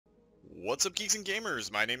What's up, geeks and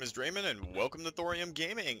gamers? My name is Drementfh, and welcome to Thorium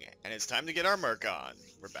Gaming. And it's time to get our Merc on.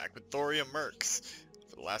 We're back with Thorium Mercs.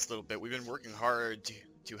 For the last little bit, we've been working hard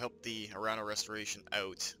to help the Arano restoration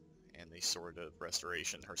out, and the sort of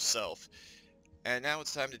restoration herself. And now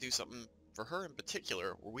it's time to do something for her in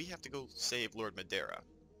particular, where we have to go save Lord Madeira.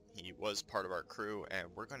 He was part of our crew, and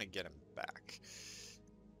we're going to get him back.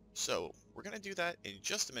 So, we're going to do that in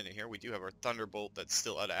just a minute here. We do have our Thunderbolt that's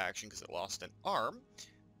still out of action because it lost an arm.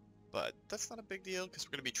 But that's not a big deal because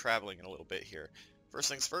we're going to be traveling in a little bit here. First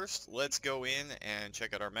things first, let's go in and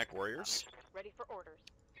check out our Mech Warriors. Ready for orders.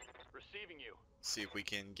 Receiving you. See if we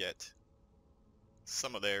can get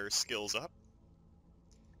some of their skills up.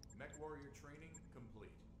 Mech Warrior training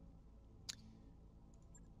complete.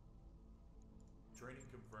 Training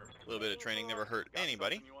confirmed. A little bit of training never hurt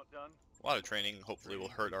anybody. You want done? A lot of training hopefully will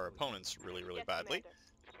hurt our opponents really, really Yes, badly. Commander.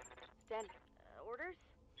 Stand. Orders?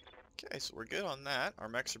 Okay, so we're good on that. Our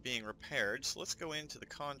mechs are being repaired, so let's go into the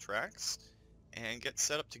contracts and get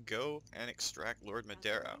set up to go and extract Lord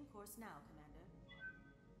Madeira. Course now, Commander.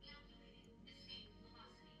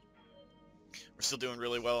 We're still doing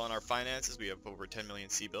really well on our finances. We have over 10 million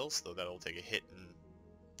C-bills, though that'll take a hit in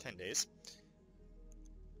 10 days.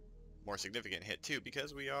 More significant hit too,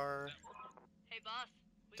 because we are Hey, boss.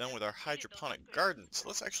 done with our hydroponic garden. So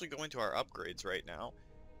let's actually go into our upgrades right now.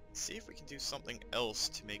 See if we can do something else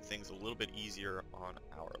to make things a little bit easier on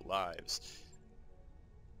our lives.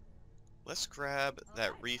 Let's grab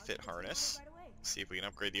that refit harness. See if we can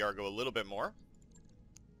upgrade the Argo a little bit more.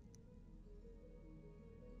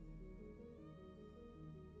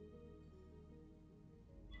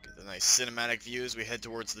 Get the nice cinematic view as we head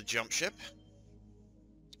towards the jump ship.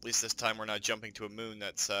 At least this time we're not jumping to a moon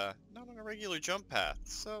that's not on a regular jump path,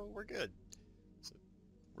 so we're good. It's a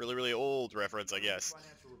really, really old reference, I guess.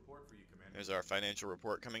 Financial report for you, Commander. There's our financial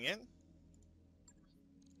report coming in.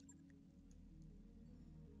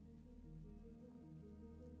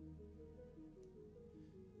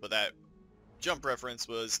 But that jump reference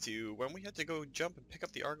was to when we had to go jump and pick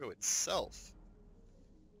up the Argo itself.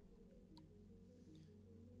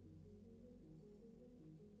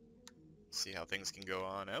 See how things can go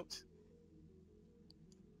on out.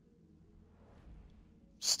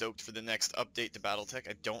 Stoked for the next update to Battletech.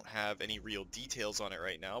 I don't have any real details on it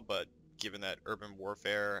right now, but given that Urban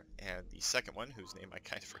Warfare and the second one, whose name I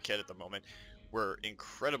kind of forget at the moment, were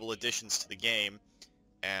incredible additions to the game,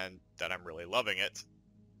 and that I'm really loving it,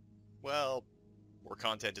 well, more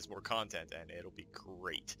content is more content, and it'll be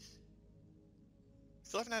great.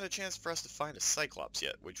 Still haven't had a chance for us to find a Cyclops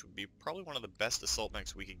yet, which would be probably one of the best assault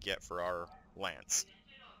mechs we could get for our Lance.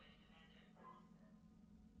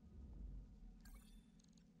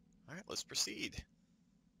 Alright, let's proceed.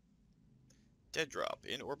 Dead drop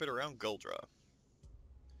in orbit around Guldra.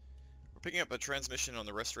 We're picking up a transmission on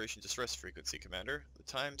the Restoration Distress frequency, Commander. The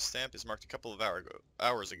time stamp is marked a couple of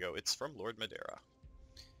hours ago. It's from Lord Madeira.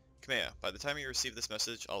 Kamea, by the time you receive this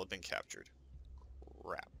message, I'll have been captured.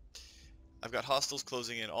 Crap. I've got hostiles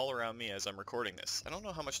closing in all around me as I'm recording this. I don't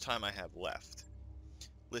know how much time I have left.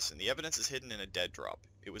 Listen, the evidence is hidden in a dead drop.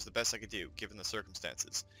 It was the best I could do, given the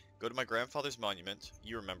circumstances. Go to my grandfather's monument,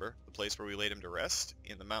 you remember, the place where we laid him to rest,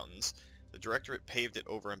 in the mountains. The Directorate paved it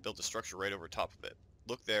over and built a structure right over top of it.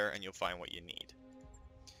 Look there and you'll find what you need.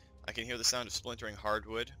 I can hear the sound of splintering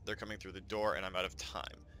hardwood. They're coming through the door and I'm out of time.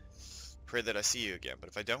 Pray that I see you again, but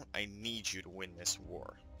if I don't, I need you to win this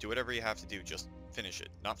war. Do whatever you have to do, just finish it.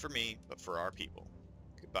 Not for me, but for our people.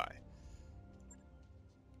 Goodbye.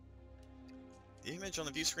 The image on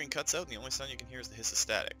the view screen cuts out and the only sound you can hear is the hiss of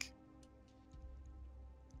static.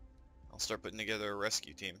 I'll start putting together a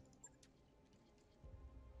rescue team.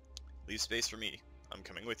 Leave space for me. I'm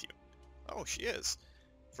coming with you. Oh, she is.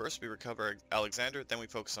 First we recover Alexander, then we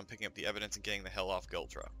focus on picking up the evidence and getting the hell off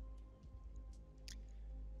Guldra.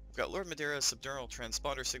 I've got Lord Madeira's subdermal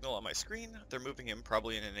transponder signal on my screen. They're moving him,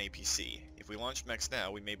 probably in an APC. If we launch mechs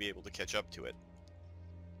now, we may be able to catch up to it.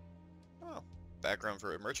 Oh, background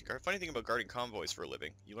for a merchant guard. Funny thing about guarding convoys for a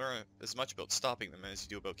living. You learn as much about stopping them as you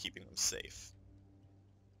do about keeping them safe.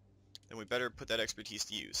 Then we better put that expertise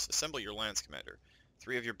to use. Assemble your Lance Commander.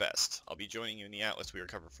 3 of your best. I'll be joining you in the Atlas we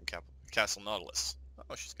recovered from Castle Nautilus.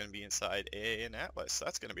 Oh, she's going to be inside an Atlas.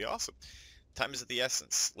 That's going to be awesome. Time is of the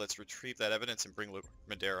essence. Let's retrieve that evidence and bring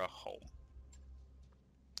Madeira home.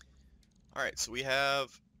 Alright, so we have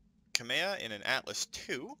Kamea in an Atlas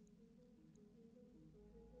 2.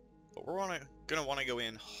 But we're going to want to go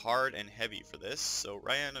in hard and heavy for this. So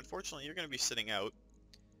Ryan, unfortunately, you're going to be sitting out.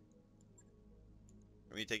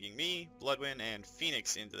 We're going to be taking me, Bloodwind, and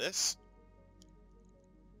Phoenix into this.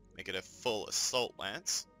 Make it a full assault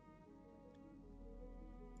lance.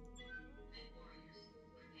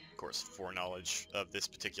 course, foreknowledge of this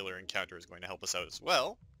particular encounter is going to help us out as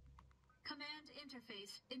well. Command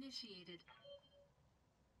interface initiated.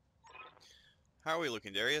 How are we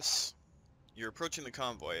looking, Darius? You're approaching the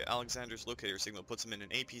convoy. Alexander's locator signal puts him in an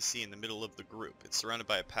APC in the middle of the group. It's surrounded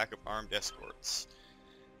by a pack of armed escorts.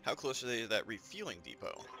 How close are they to that refueling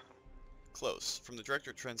depot? Close. From the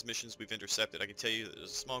Directorate transmissions we've intercepted, I can tell you that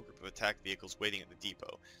there's a small group of attack vehicles waiting at the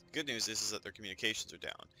depot. The good news is that their communications are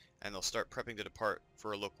down, and they'll start prepping to depart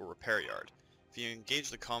for a local repair yard. If you engage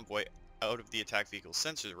the convoy out of the attack vehicle's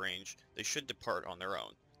sensor range, they should depart on their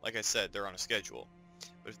own. Like I said, they're on a schedule.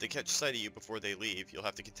 But if they catch sight of you before they leave, you'll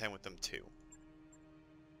have to contend with them too.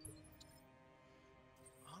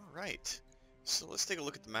 Alright, so let's take a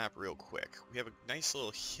look at the map real quick. We have a nice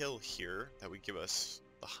little hill here that would give us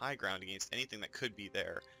the high ground against anything that could be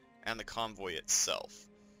there, and the convoy itself.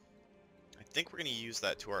 I think we're going to use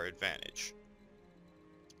that to our advantage.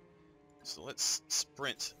 So let's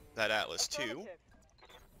sprint that Atlas to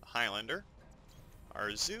the Highlander,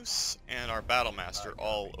 our Zeus, and our Battlemaster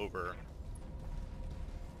all over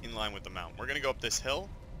in line with the mountain. We're going to go up this hill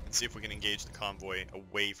and see if we can engage the convoy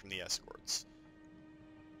away from the escorts.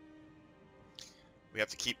 We have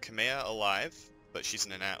to keep Kamea alive, but she's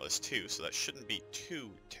in an Atlas too, so that shouldn't be too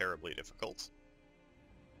terribly difficult.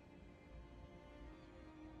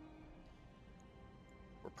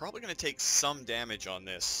 We're probably going to take some damage on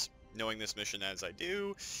this, knowing this mission as I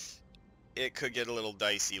do. It could get a little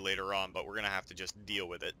dicey later on, but we're going to have to just deal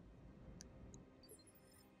with it.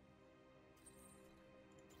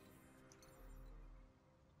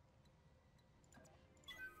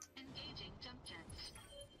 Engaging jump jets.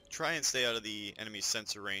 Try and stay out of the enemy's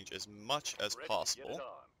sensor range as much as possible.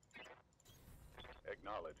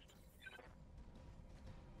 Acknowledged.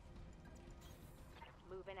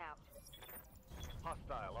 Moving out.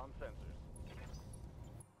 Hostile on sensors.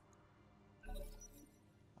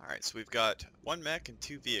 Alright, so we've got one mech and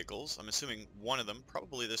two vehicles. I'm assuming one of them,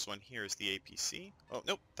 probably this one here, is the APC. Oh,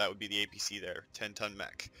 nope, that would be the APC there. 10-ton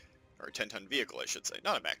mech. Or 10-ton vehicle, I should say,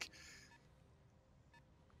 not a mech.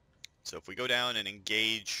 So if we go down and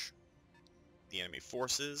engage the enemy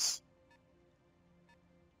forces,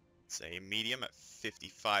 say medium at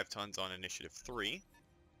 55 tons on initiative 3.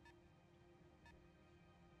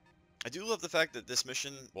 I do love the fact that this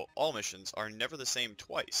mission, well, all missions, are never the same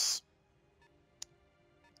twice.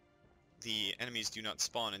 The enemies do not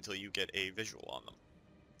spawn until you get a visual on them.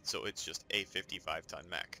 So it's just a 55-ton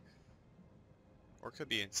mech. Or it could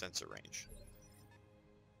be in sensor range.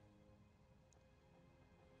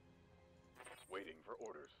 Waiting for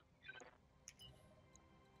orders.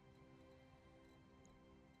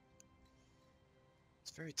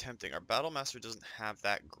 It's very tempting. Our Battlemaster doesn't have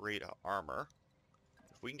that great armor.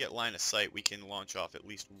 If we can get line of sight, we can launch off at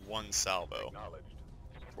least one salvo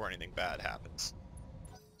before anything bad happens.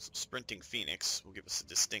 So sprinting Phoenix will give us a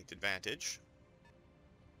distinct advantage.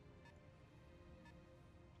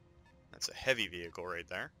 That's a heavy vehicle right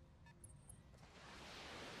there.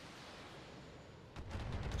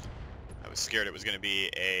 I was scared it was going to be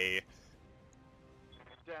a...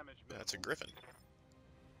 Damage. That's a Griffin.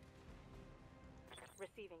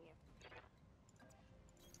 Receiving you.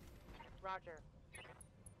 Roger.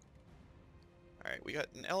 Alright, we got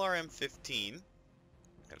an LRM-15.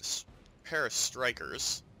 Got a pair of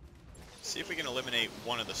strikers. See if we can eliminate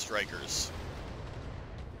one of the strikers.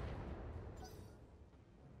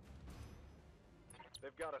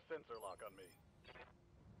 They've got a sensor lock on me.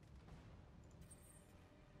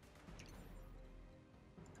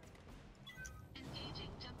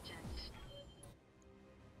 Engaging jump jets.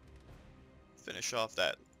 Finish off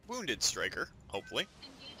that wounded striker, hopefully.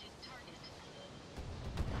 Engaging target.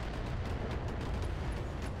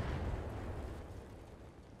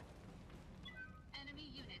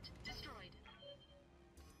 Enemy unit destroyed.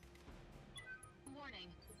 Warning.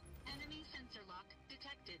 Enemy sensor lock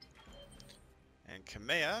detected. And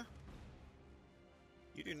Kamea,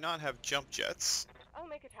 you do not have jump jets. I'll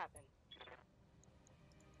make it happen.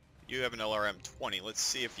 You have an LRM-20. Let's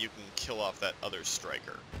see if you can kill off that other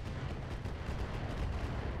striker.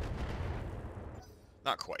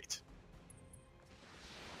 Not quite.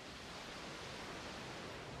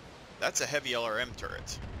 That's a heavy LRM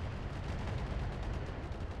turret.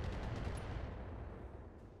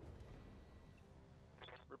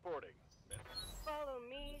 Reporting. Follow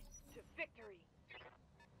me to victory.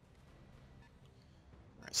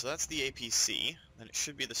 Alright, so that's the APC. Then it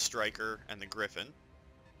should be the striker and the Griffin.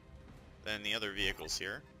 Then the other vehicles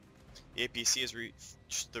here. The APC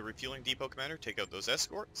is the refueling depot commander. Take out those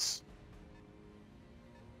escorts.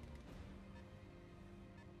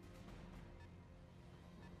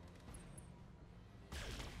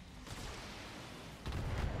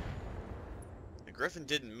 Griffin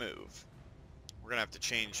didn't move. We're gonna have to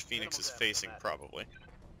change Phoenix's Minimal damage facing, on that. probably.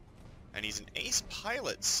 And he's an ace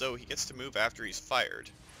pilot, so he gets to move after he's fired.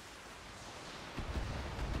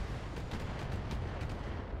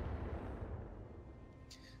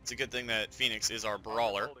 It's a good thing that Phoenix is our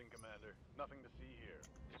brawler. Holding, Commander. Nothing to see here.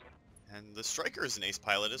 And the Striker is an ace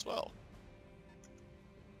pilot as well.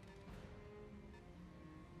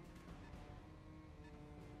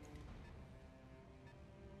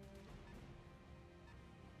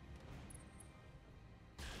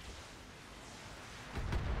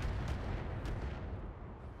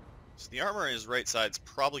 So the armor on his right side's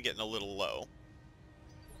probably getting a little low.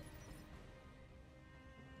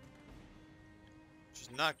 Which is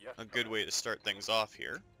not Yes, a good way to start things off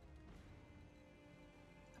here.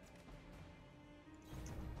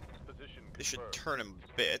 Position They should confirmed. turn him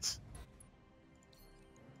a bit.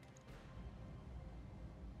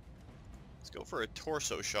 Let's go for a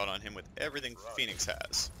torso shot on him with everything Right. Phoenix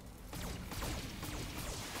has.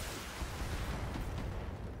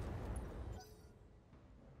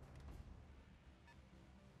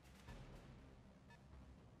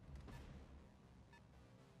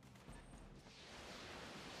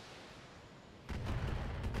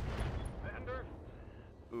 Commander,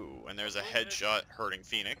 Ooh, and there's a headshot hurting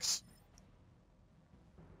Phoenix.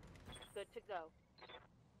 Good to go.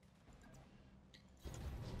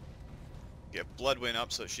 Get Bloodwind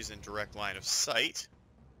up so she's in direct line of sight.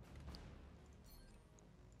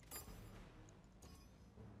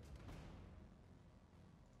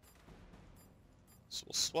 So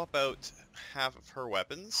we'll swap out half of her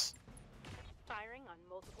weapons. Firing on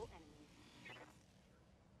multiple enemies. I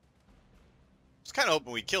was kind of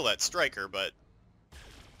hoping we'd kill that Striker, but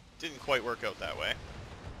didn't quite work out that way.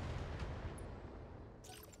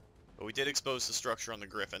 But we did expose the structure on the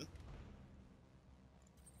Griffin.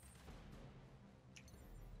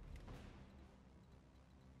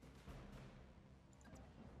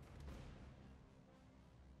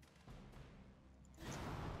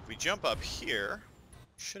 If we jump up here,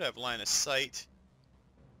 should have line of sight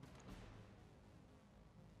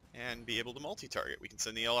and be able to multi-target. We can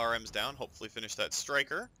send the LRMs down, hopefully finish that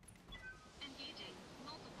Striker. Engaging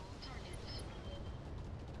multiple targets.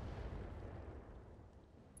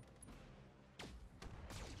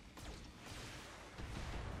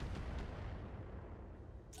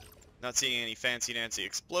 Not seeing any fancy-dancy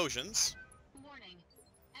explosions. Warning.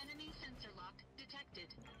 Enemy sensor lock detected.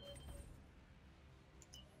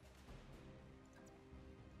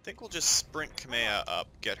 I think we'll just sprint Kamea up,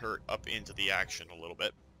 get her up into the action a little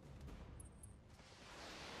bit.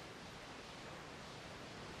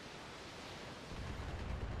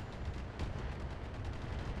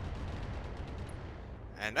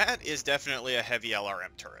 And that is definitely a heavy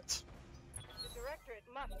LRM turret. The Directorate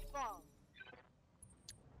must fall.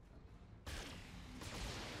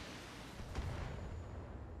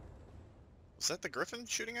 Was that the Griffin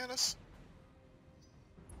shooting at us?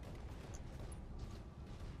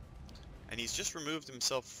 And he's just removed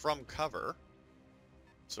himself from cover.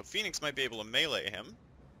 So Phoenix might be able to melee him.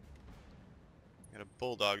 Got a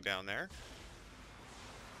Bulldog down there.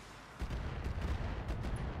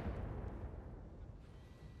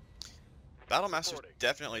 Battlemaster's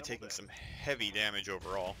definitely taking some heavy damage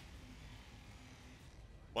overall.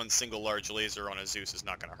 One single large laser on a Zeus is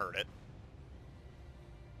not going to hurt it.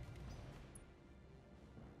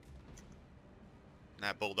 And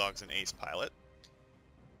that Bulldog's an ace pilot.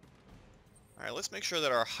 Alright, let's make sure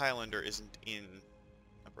that our Highlander isn't in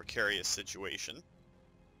a precarious situation.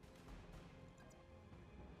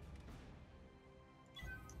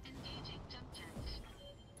 Engaging jump jets.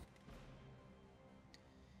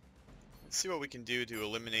 Let's see what we can do to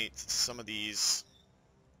eliminate some of these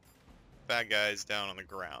bad guys down on the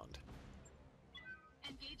ground.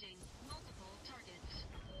 Engaging multiple targets.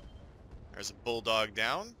 There's a Bulldog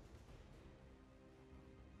down.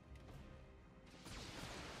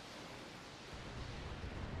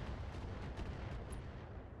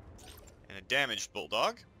 And a damaged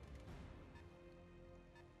Bulldog.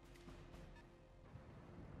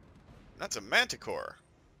 That's a Manticore.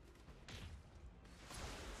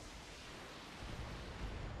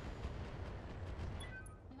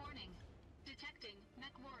 Warning. Detecting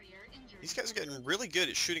Mech Warrior injury. These guys are getting really good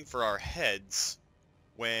at shooting for our heads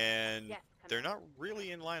when Yes, they're Commander. not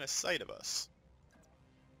really in line of sight of us.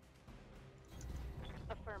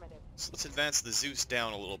 Affirmative. So let's advance the Zeus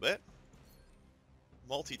down a little bit.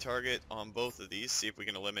 Multi-target on both of these, see if we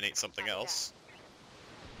can eliminate something Copy that. else.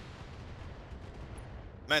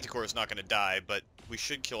 Manticore is not going to die, but we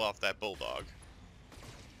should kill off that Bulldog.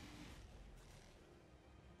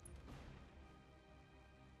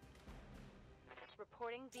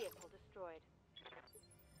 Reporting vehicle destroyed.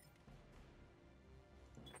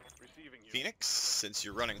 Receiving you. Phoenix, since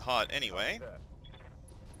you're running hot anyway. Copy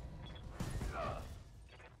that.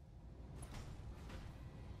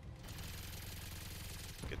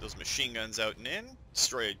 Get those machine guns out and in.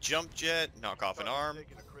 Destroy a jump jet, knock off an arm.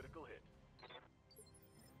 Taking a critical hit.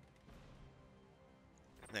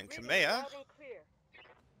 And then Reading Kamea. loud and clear.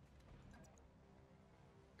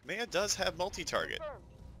 Kamea does have multi-target. Confirmed.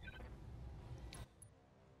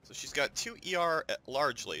 So she's got 2 ER at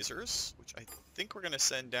large lasers, which I think we're going to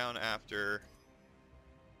send down after...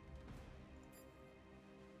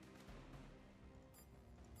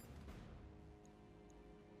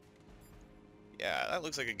 Yeah, that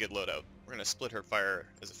looks like a good loadout. We're going to split her fire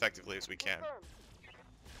as effectively as we can. Confirmed.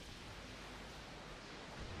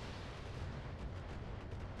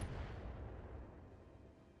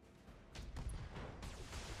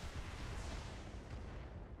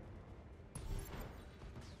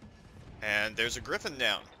 And there's a Griffin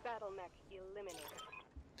down. Battle mech eliminated.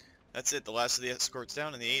 That's it, the last of the escort's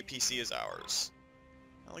down and the APC is ours.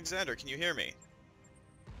 Alexander, can you hear me?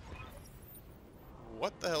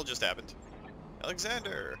 What the hell just happened?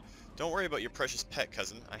 Alexander! Don't worry about your precious pet,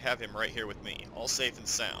 cousin. I have him right here with me, all safe and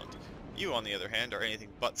sound. You, on the other hand, are anything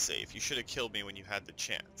but safe. You should have killed me when you had the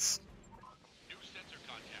chance. New sensor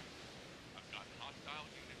contact. I've got hostile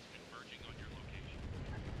units converging on your location.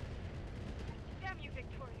 Damn you,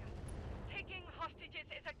 Victoria. Taking hostages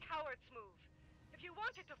is a coward's move. If you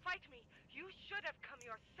wanted to fight me, you should have come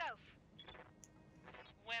yourself.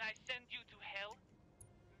 When I send you to hell,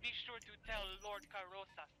 be sure to tell Lord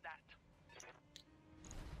Carosas that.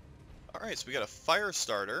 Alright, so we got a fire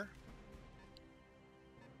starter.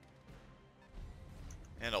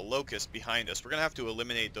 And a locust behind us. We're going to have to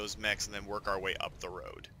eliminate those mechs and then work our way up the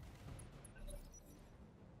road.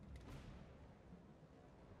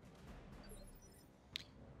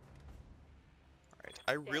 Alright,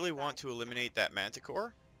 I really want to eliminate that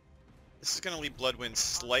Manticore. This is going to leave Bloodwind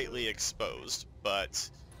slightly exposed, but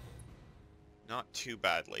not too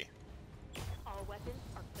badly. All weapons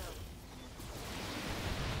are go.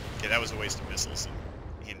 Okay, that was a waste of missiles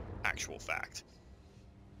in actual fact.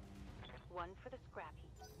 One for the scrap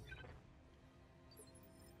heap.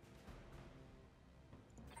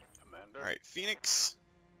 Commander. Alright, Phoenix.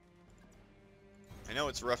 I know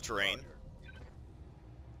it's rough terrain,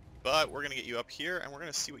 but we're going to get you up here and we're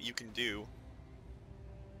going to see what you can do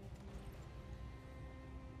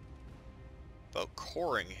about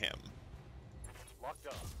coring him. Locked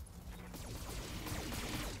on.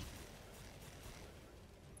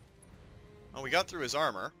 Oh, we got through his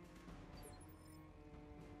armor.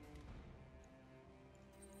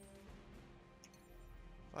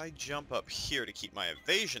 If I jump up here to keep my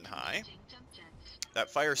evasion high, Jump jets. that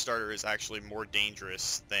fire starter is actually more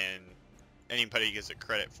dangerous than anybody gives it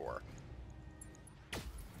credit for.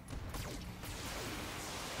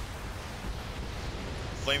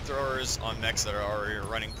 Flamethrowers on mechs that are already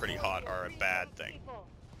running pretty hot are a bad thing. People.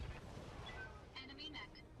 Enemy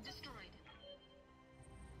mech destroyed.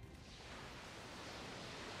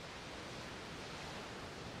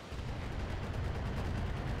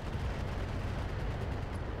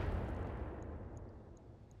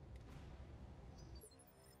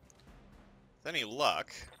 With any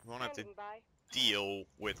luck, we won't have to Standing by. deal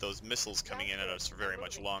with those missiles coming in at us for very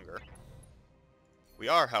much longer. We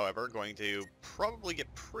are, however, going to probably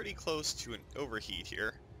get pretty close to an overheat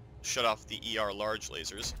here, shut off the ER large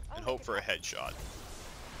lasers, and hope for a headshot.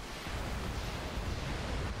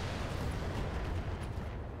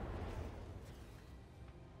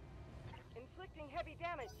 Inflicting heavy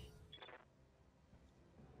damage.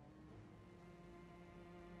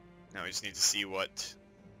 Now we just need to see what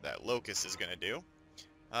that locust is going to do.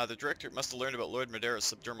 The Directorate must have learned about Lord Madeira's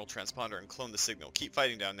subdermal transponder and cloned the signal. Keep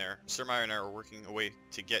fighting down there. Sir Meyer and I are working away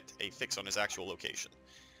to get a fix on his actual location.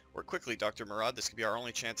 Work quickly, Dr. Murad. This could be our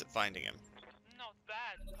only chance at finding him. Not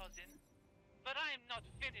bad, cousin. But I am not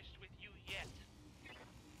finished with you yet.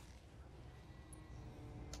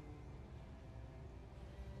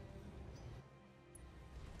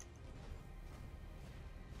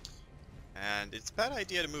 And it's a bad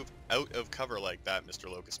idea to move out of cover like that, Mr.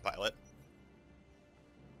 Locust Pilot.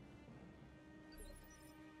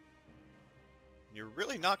 You're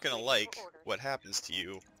really not going to like what happens to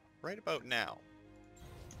you right about now.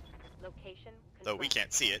 Location Though we confirmed.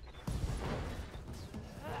 can't see it.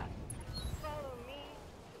 Follow me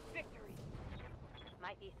to victory.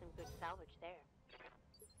 Might be some good salvage there.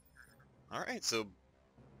 Alright, so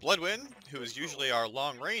Bloodwind, who is usually our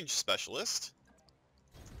long-range specialist,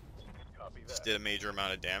 Copy just that. did a major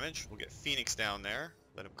amount of damage. We'll get Phoenix down there,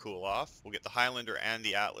 let him cool off. We'll get the Highlander and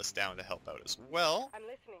the Atlas down to help out as well. I'm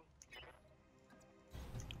listening.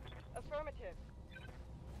 Affirmative.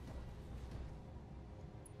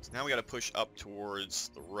 So now we gotta push up towards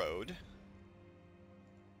the road.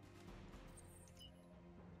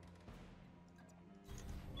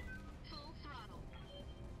 Full throttle.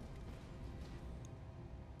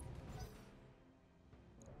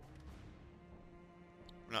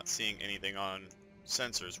 We're not seeing anything on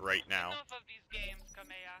sensors right now. Enough of these games,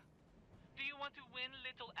 Kamea. Do you want to win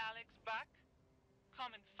little Alex back?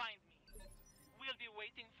 Come and find me. We'll be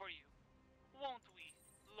waiting for you. Won't we,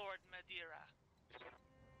 Lord Madeira?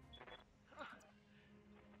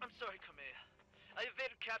 I'm sorry, Kamea. I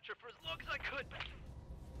evaded capture for as long as I could.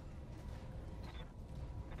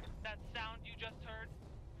 That sound you just heard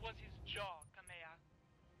was his jaw, Kamea.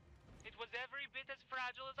 It was every bit as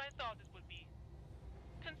fragile as I thought it would be.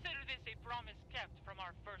 Consider this a promise kept from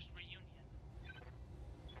our first reunion.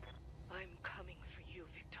 I'm coming for you,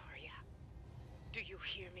 Victoria. Do you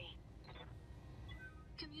hear me?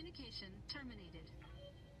 Communication terminated.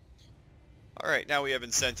 Alright, now we have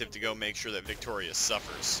incentive to go make sure that Victoria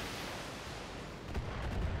suffers.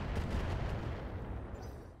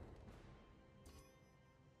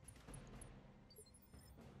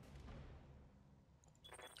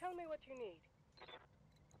 Tell me what you need.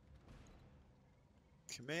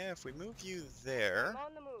 Kamea, if we move you there, I'm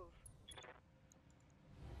on the move.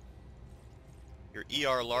 your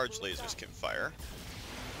ER large lasers can fire.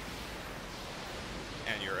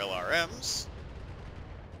 And your LRMs.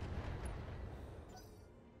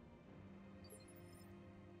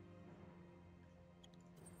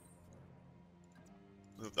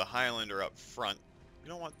 Move the Highlander up front. We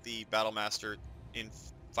don't want the Battlemaster in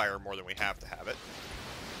fire more than we have to have it.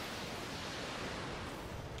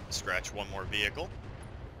 Scratch one more vehicle.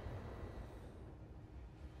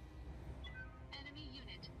 Enemy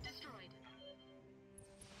unit destroyed.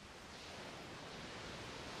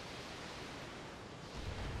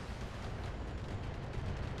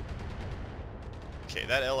 Okay,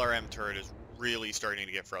 that LRM turret is really starting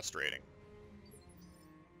to get frustrating.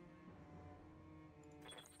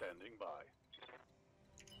 Standing by.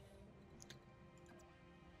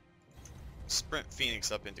 Sprint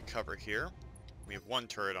Phoenix up into cover here. We have one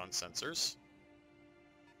turret on sensors.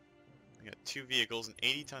 We got two vehicles, an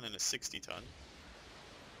 80-ton and a 60-ton.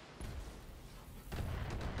 At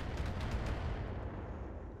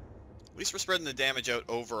least we're spreading the damage out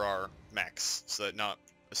over our mechs, so that not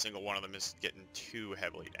a single one of them is getting too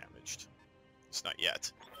heavily damaged. It's not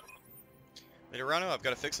yet. Arano, I've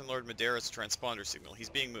got a fix on Lord Madeira's transponder signal. He's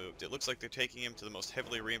being moved. It looks like they're taking him to the most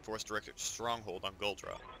heavily reinforced Directorate stronghold on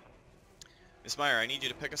Guldra. Miss Meyer, I need you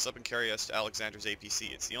to pick us up and carry us to Alexander's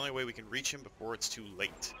APC. It's the only way we can reach him before it's too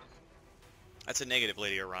late. That's a negative,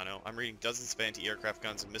 Lady Arano. I'm reading dozens of anti-aircraft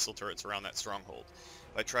guns and missile turrets around that stronghold.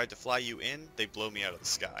 If I tried to fly you in, they'd blow me out of the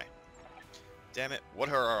sky. Damn it, what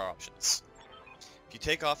are our options? If you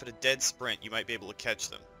take off at a dead sprint, you might be able to catch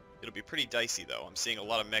them. It'll be pretty dicey, though. I'm seeing a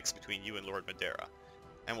lot of mechs between you and Lord Madeira.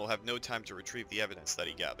 And we'll have no time to retrieve the evidence that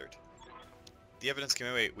he gathered. The evidence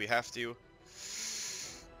can wait. We have to...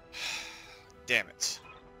 Damn it.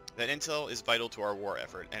 That intel is vital to our war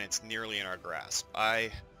effort, and it's nearly in our grasp.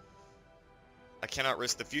 I cannot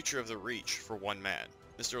risk the future of the Reach for one man.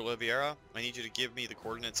 Mr. Oliveira, I need you to give me the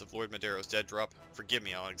coordinates of Lord Madeiro's dead drop. Forgive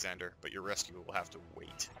me, Alexander, but your rescue will have to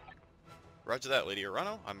wait. Roger that, Lady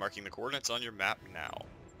Arano. I'm marking the coordinates on your map now.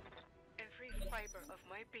 Every fiber of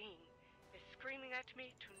my being is screaming at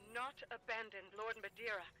me to not abandon Lord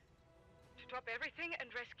Madeira. To drop everything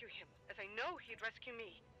and rescue him, as I know he'd rescue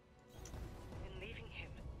me. In leaving him,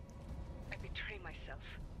 I betray myself.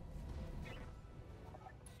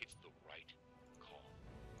 It's the right call.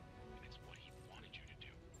 And it's what he wanted you to do.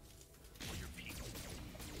 For your people.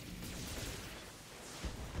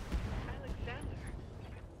 Alexander.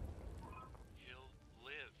 He'll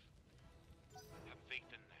live. Have faith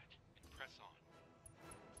in that, and press on.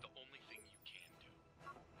 It's the only thing you can do.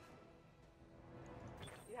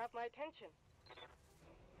 You have my attention.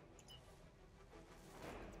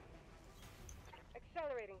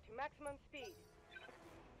 Accelerating to maximum speed.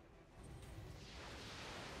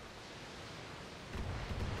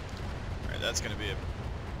 Alright, that's going to be a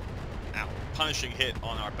punishing hit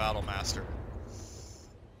on our Battlemaster.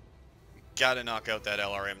 We gotta knock out that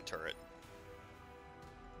LRM turret.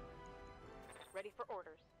 Ready for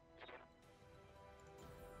orders.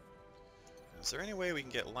 Is there any way we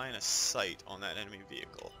can get line of sight on that enemy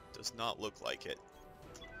vehicle? Does not look like it.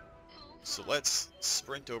 So let's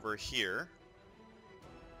sprint over here.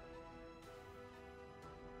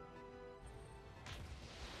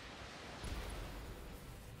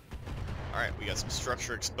 Alright, we got some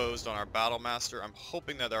structure exposed on our Battlemaster. I'm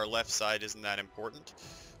hoping that our left side isn't that important.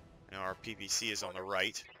 I know our PPC is on the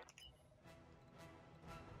right.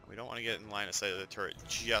 We don't want to get in line of sight of the turret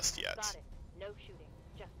just yet. Got it. No shooting,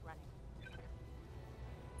 just running.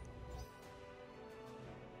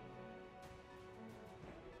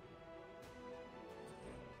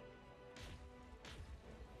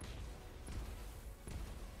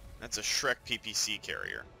 That's a Shrek PPC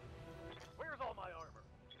carrier. Where's all my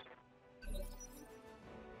armor?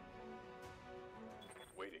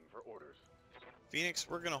 Waiting for orders. Phoenix,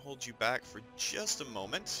 we're going to hold you back for just a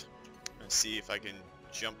moment and see if I can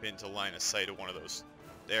jump into line of sight of one of those.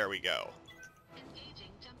 There we go.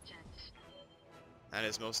 Engaging jump jets. That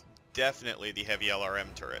is most definitely the heavy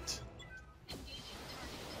LRM turret. Engaging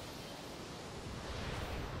target.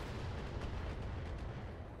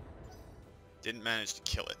 Didn't manage to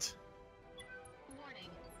kill it. Warning.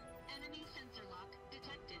 Enemy sensor lock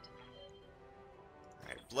detected.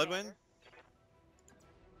 Alright, Bloodwind,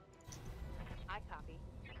 I copy.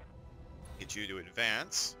 get you to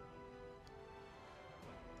advance.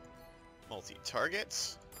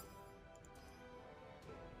 Multi-targets.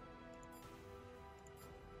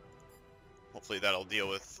 Hopefully that'll deal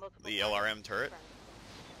with Multiple the targets LRM turret. confirmed.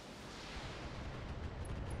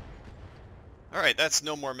 Alright, that's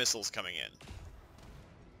no more missiles coming in.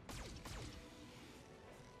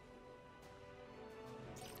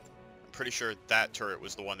 I'm pretty sure that turret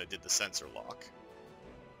was the one that did the sensor lock.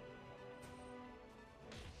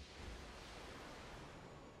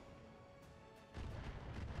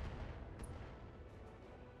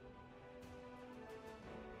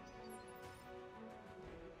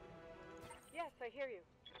 Yes, I hear you.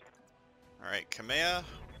 Alright, Kamea,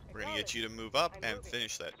 we're gonna get you to move up I'm and moving.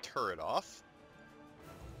 finish that turret off.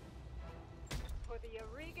 For the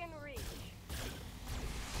Aurigan Reach.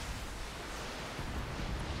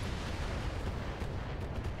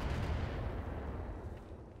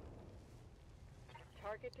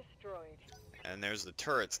 Target destroyed. And there's the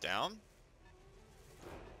turrets down.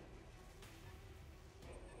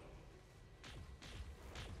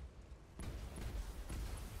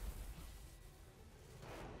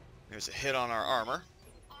 There's a hit on our armor.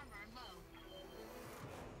 Armor low.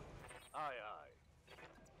 Aye, aye.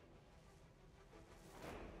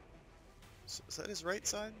 So is that his right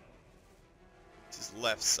side? It's his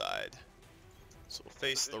left side. So we'll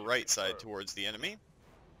face the right side towards the enemy.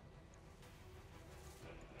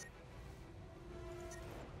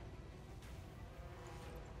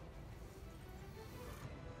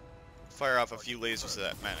 Fire off a few lasers to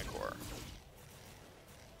that mana core.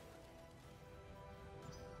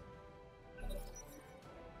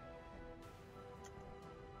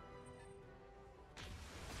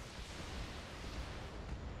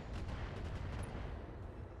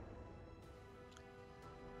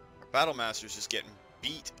 Our Battle Master's just getting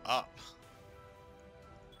beat up.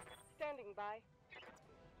 Standing by.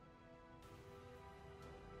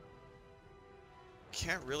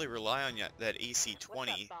 Can't really rely on that What's AC-20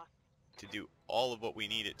 up, boss? to do all of what we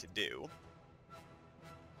need it to do.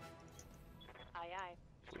 Aye, aye.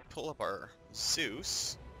 If we pull up our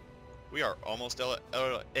Zeus, we are almost out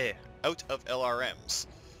of LRMs.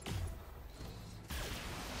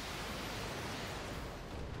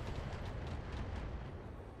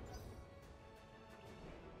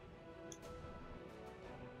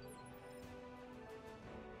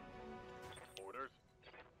 Orders.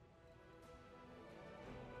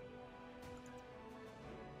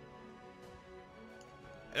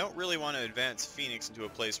 I don't really want to advance Phoenix into a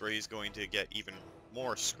place where he's going to get even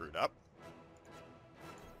more screwed up.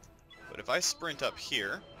 But if I sprint up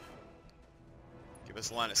here, give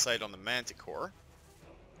us line of sight on the Manticore,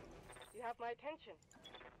 You have my attention.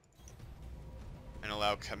 and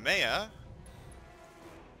allow Kamea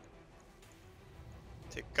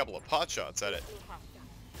take a couple of pot shots at it. Being hostile.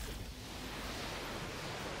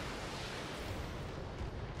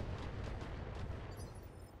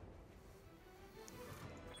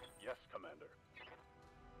 Yes, Commander.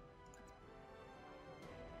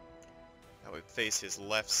 That would face his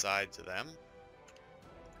left side to them.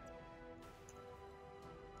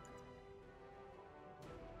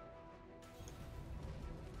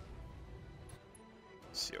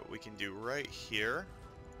 See what we can do right here.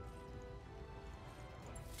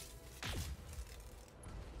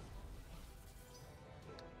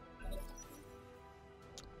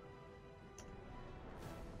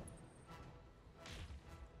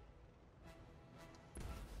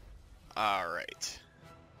 Alright.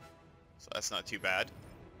 So that's not too bad.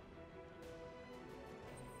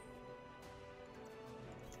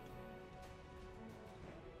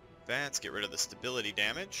 Advance, get rid of the stability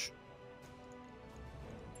damage.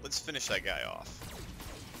 Let's finish that guy off.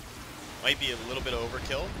 Might be a little bit of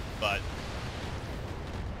overkill, but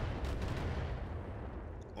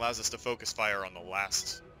allows us to focus fire on the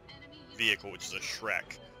last vehicle, which is a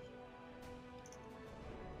Shrek.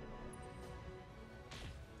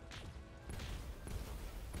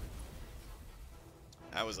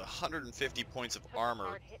 That was 150 points of armor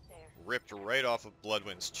Hard hit there. ripped right off of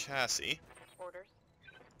Bloodwind's chassis. Orders.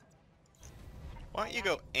 Why don't you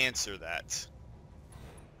go answer that?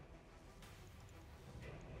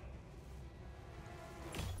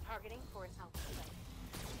 Targeting for an alpha site.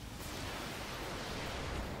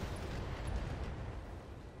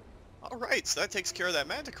 Alright, so that takes care of that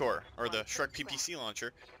Manticore, or the On Shrek track. PPC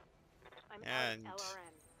launcher. I'm And out of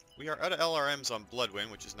LRM. we are out of LRMs on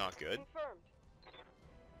Bloodwind, which is not good. Confirmed.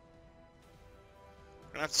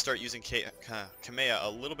 We're gonna have to start using Kamea a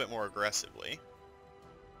little bit more aggressively.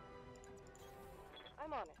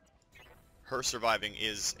 I'm on it. Her surviving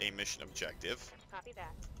is a mission objective. Copy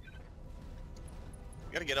that.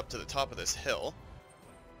 We gotta get up to the top of this hill.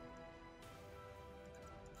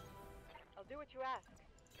 I'll do what you ask.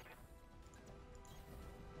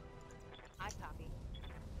 I copy.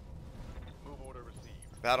 Move order received.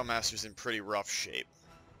 Battlemaster's in pretty rough shape.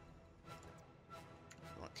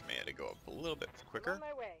 I want Kamea to go up a little bit I'm quicker. on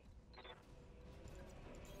my way.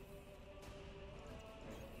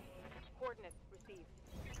 Coordinates received.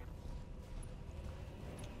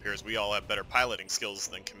 Appears we all have better piloting skills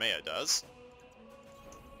than Kamea does.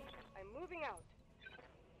 I'm moving out.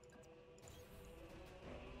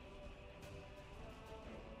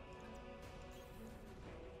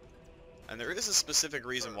 And there is a specific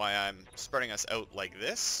reason why I'm spreading us out like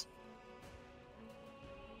this.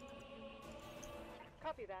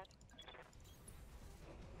 Copy that.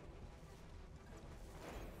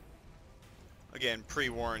 Again,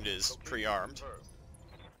 pre-warned is pre-armed. Confirmed.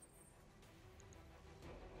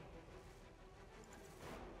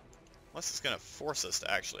 Unless it's going to force us to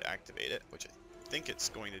actually activate it, which I think it's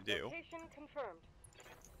going to do. Location confirmed.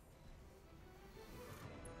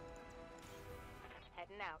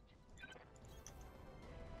 Heading out.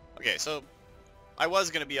 Okay, so I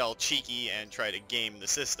was going to be all cheeky and try to game the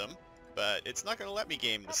system, but it's not going to let me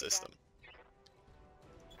game the Copy that. system.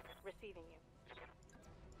 Receiving you.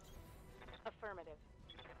 Affirmative.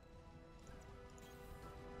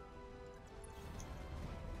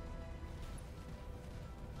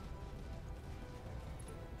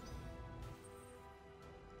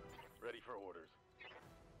 Ready for orders.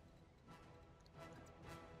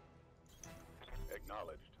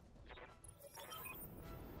 Acknowledged.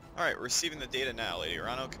 Alright, we're receiving the data now, Lady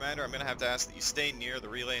Arano. Commander, I'm going to have to ask that you stay near the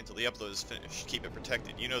relay until the upload is finished. Keep it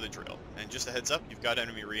protected. You know the drill. And just a heads up, you've got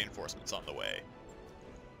enemy reinforcements on the way.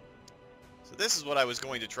 So this is what I was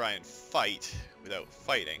going to try and fight without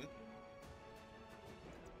fighting.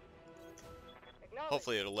 Acknowledge.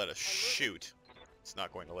 Hopefully it'll let us shoot. It's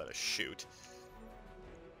not going to let us shoot.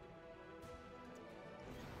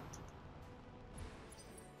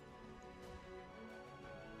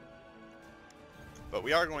 But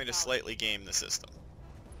we are going to slightly game the system.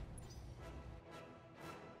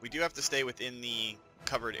 We do have to stay within the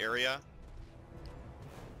covered area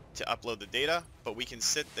to upload the data, but we can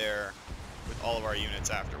sit there with all of our units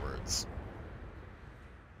afterwards.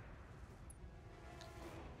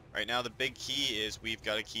 Right now the big key is we've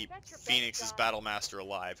got to keep That's your best Phoenix's shot. Battlemaster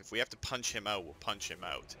alive. If we have to punch him out, we'll punch him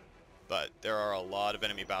out. But there are a lot of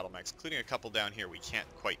enemy battle mechs, including a couple down here we can't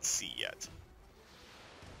quite see yet.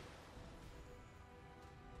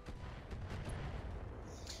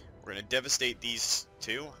 We're going to devastate these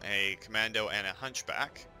two, a commando and a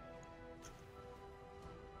hunchback.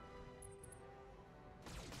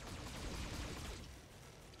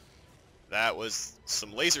 That was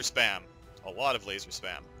some laser spam. A lot of laser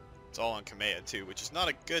spam. It's all on Kamea too, which is not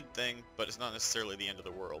a good thing, but it's not necessarily the end of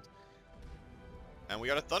the world. And we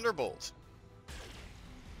got a Thunderbolt.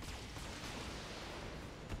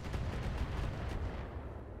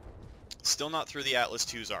 Still not through the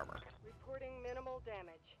Atlas II's armor. Reporting minimal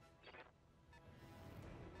damage.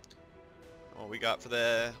 What we got for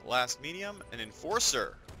the last medium? An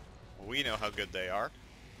Enforcer. We know how good they are.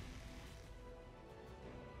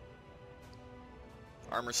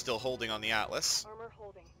 Armor still holding on the Atlas. Armor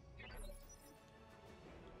holding.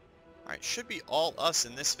 Alright, should be all us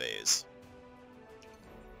in this phase.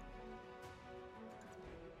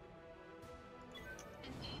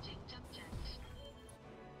 Engaging jump jets.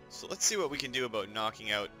 So let's see what we can do about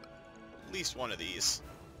knocking out at least one of these.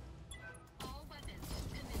 All weapons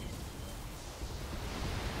committed.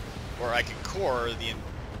 Or I can core the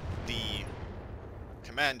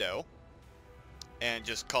commando and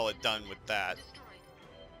just call it done with that. Destroyed.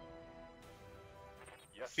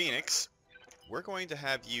 Yes, Phoenix, we're going to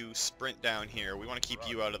have you sprint down here. We want to keep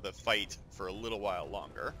you out of the fight for a little while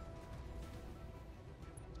longer.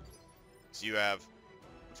 So you have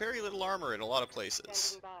very little armor in a lot of places.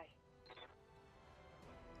 Standing by.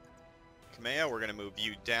 Kamea, we're going to move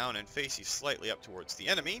you down and face you slightly up towards the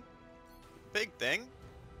enemy. Big thing,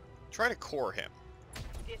 try to core him.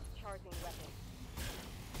 Discharging weapon.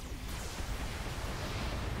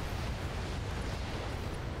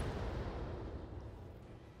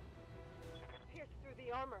 Pierce through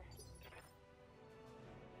the armor.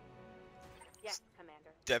 Yes, Commander.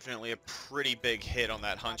 Definitely a pretty big hit on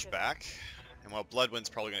that hunchback. And while Bloodwind's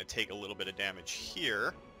probably going to take a little bit of damage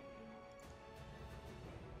here,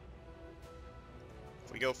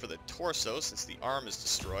 if we go for the torso, since the arm is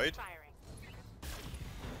destroyed, Firing.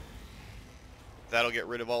 that'll get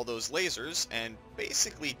rid of all those lasers and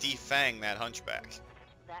basically defang that hunchback.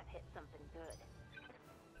 That hit something good.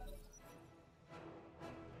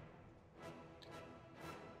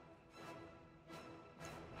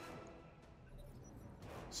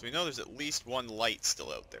 So we know there's at least one light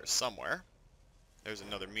still out there somewhere. There's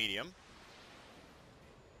another medium.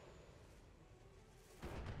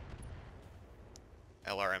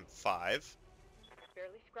 LRM-5.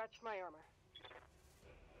 Barely scratched my armor.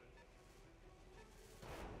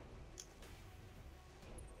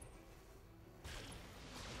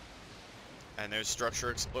 And there's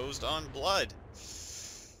structure exposed on blood.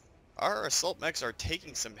 Our assault mechs are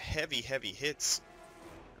taking some heavy hits,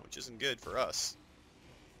 which isn't good for us.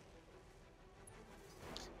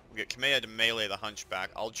 We'll get Kamea to melee the hunchback.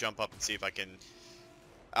 I'll jump up and see if I can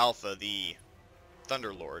alpha the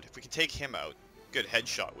Thunderlord. If we can take him out, good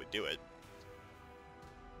headshot would do it.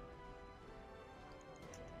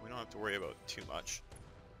 We don't have to worry about too much.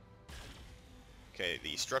 Okay,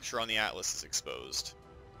 the structure on the Atlas is exposed.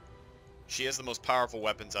 She has the most powerful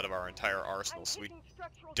weapons out of our entire arsenal, so we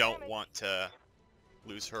don't want to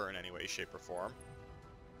lose her in any way, shape, or form.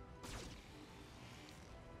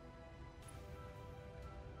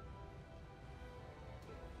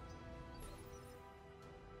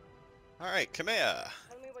 Alright, Kamea.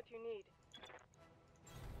 Tell me what you need.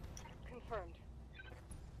 Confirmed.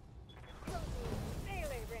 Closing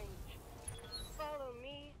melee range. Follow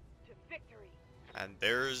me to victory. And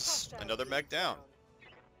there's another mech down.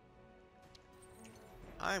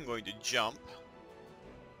 I'm going to jump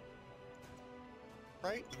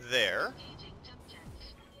right there.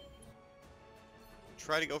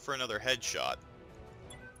 Try to go for another headshot.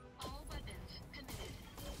 All weapons committed.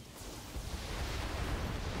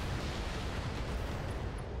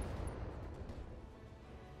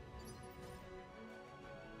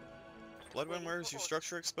 Bloodwind, where's your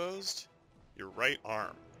structure exposed? Your right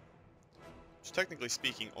arm. Which technically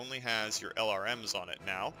speaking only has your LRMs on it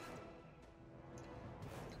now.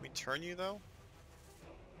 Can we turn you though?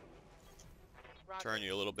 Roger. Turn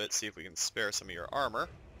you a little bit, see if we can spare some of your armor.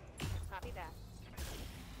 Copy that.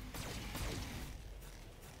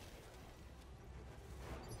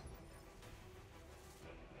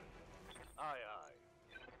 Aye, aye.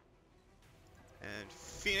 And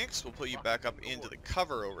Phoenix, we'll put you back up into the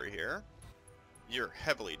cover over here. You're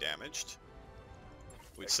heavily damaged.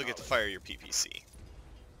 We'd still get to fire your PPC.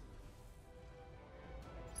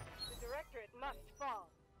 The Directorate must fall.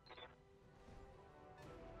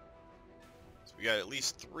 So we got at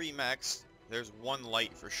least 3 mechs. There's 1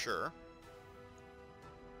 light for sure.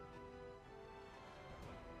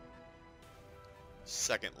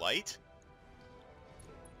 Second light.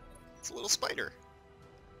 It's a little spider.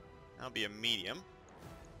 That'll be a medium.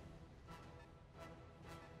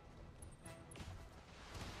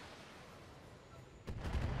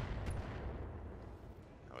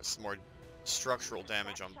 That was some more structural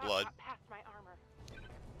damage on That shot blood. got past my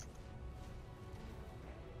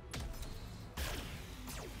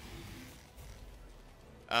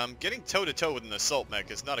armor. Getting toe-to-toe with an assault mech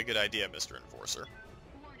is not a good idea, Mr. Enforcer.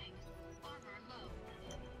 Warning. Armor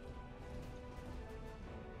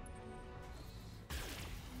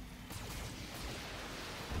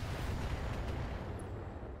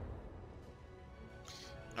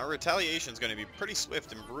low. Our retaliation is going to be pretty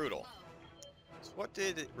swift and brutal. So what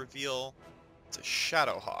did it reveal? It's a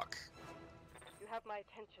Shadowhawk. You have my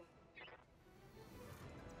attention.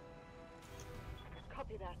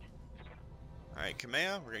 Copy that. Alright,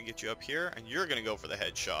 Kamea, we're going to get you up here, and you're going to go for the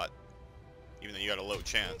headshot. Even though you got a low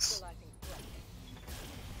chance. Neutralizing threat.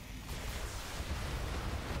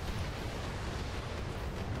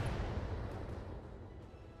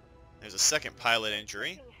 There's a second pilot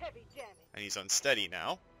injury, Taking heavy damage. and he's unsteady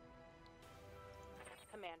now.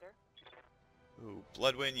 Commander. Ooh,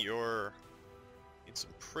 Bloodwind, you're in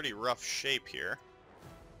some pretty rough shape here.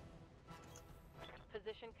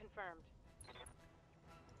 Position confirmed.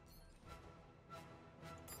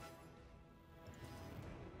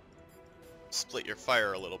 Split your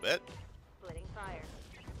fire a little bit. Splitting fire.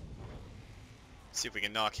 See if we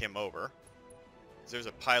can knock him over. 'Cause there's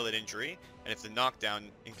a pilot injury, and if the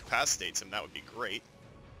knockdown incapacitates him, that would be great.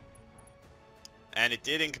 And it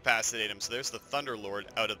did incapacitate him, so there's the Thunderlord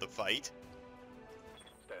out of the fight.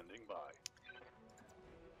 Standing by.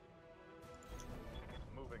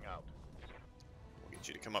 Moving out. We'll get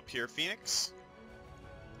you to come up here, Phoenix.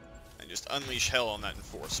 And just unleash hell on that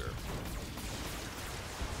Enforcer.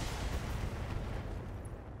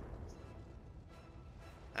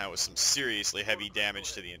 That was some seriously heavy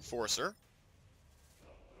damage to the Enforcer.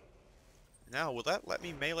 Now, will that let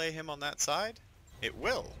me melee him on that side? It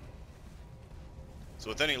will. So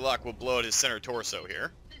with any luck, we'll blow out his center torso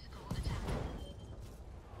here. Physical attack.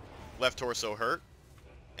 Left torso hurt,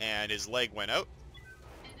 and his leg went out.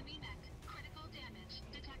 Enemy mech. Critical damage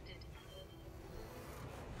detected.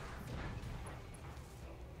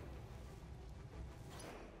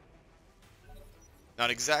 Not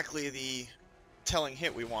exactly the telling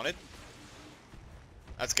hit we wanted.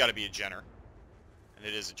 That's got to be a Jenner. And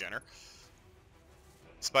it is a Jenner.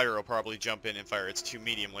 Spider will probably jump in and fire its 2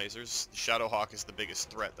 medium lasers. The Shadowhawk is the biggest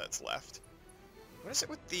threat that's left. What is it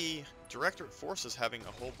with the Directorate forces having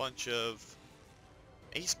a whole bunch of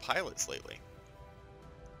ace pilots lately?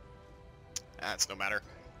 That's no matter.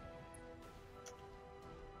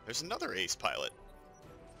 There's another ace pilot.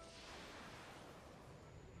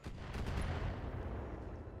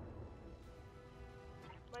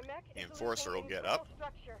 My mech The is Enforcer will losing get internal up.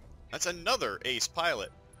 structure. That's another ace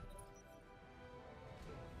pilot.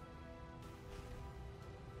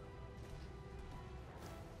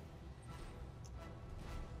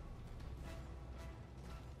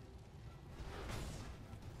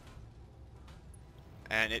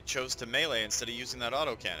 And it chose to melee instead of using that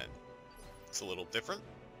autocannon. It's a little different.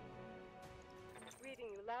 Reading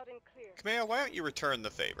you loud and clear. Kamea, why don't you return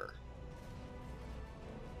the favor?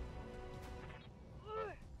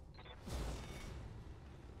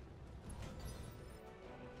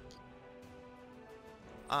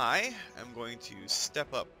 I am going to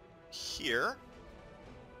step up here,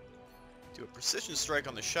 do a precision strike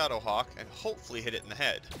on the Shadowhawk, and hopefully hit it in the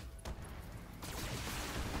head.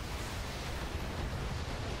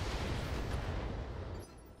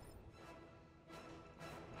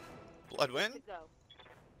 Bloodwind? To go.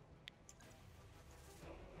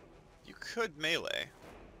 You could melee.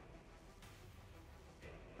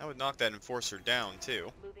 That would knock that Enforcer down,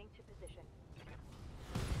 too. Moving to position.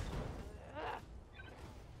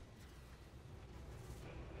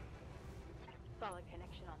 Solid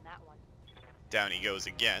connection on that one. Down he goes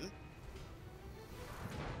again.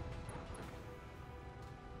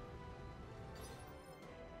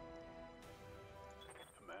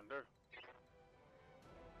 Commander.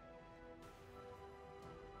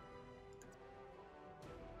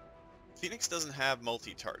 Phoenix doesn't have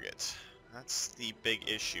multi-target. That's the big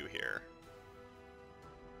issue here.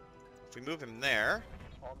 If we move him there,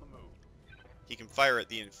 On the move. he can fire at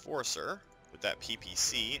the Enforcer with that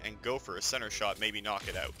PPC and go for a center shot, maybe knock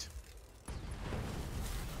it out.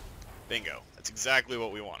 Bingo. That's exactly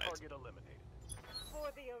what we wanted. Target eliminated. For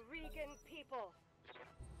the Aurigan people.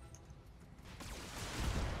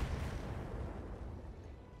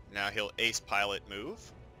 Now he'll ace pilot move.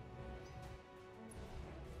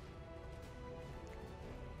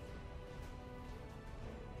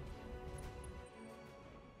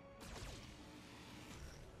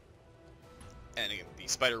 And the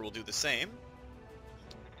Spider will do the same.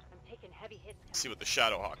 I'm taking heavy hits. See what the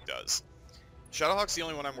Shadowhawk does. Shadowhawk's the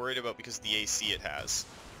only one I'm worried about because of the AC it has.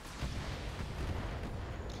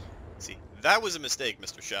 See, that was a mistake,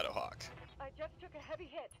 Mr. Shadowhawk. I just took a heavy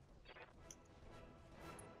hit.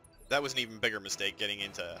 That was an even bigger mistake, getting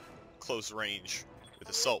into close range with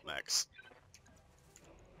assault mechs.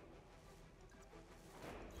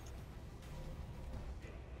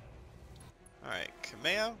 Alright,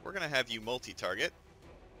 Kamea, we're going to have you multi-target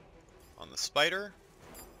on the Spider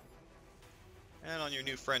and on your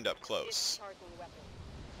new friend up close. Discharging weapon.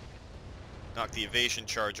 Knock the evasion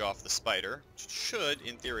charge off the Spider, which should,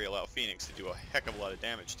 in theory, allow Phoenix to do a heck of a lot of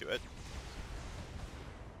damage to it.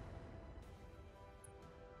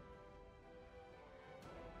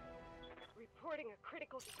 Reporting a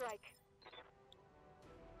critical strike.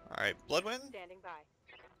 Alright, Bloodwind, Standing by.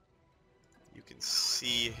 you can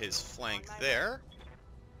see his flank there.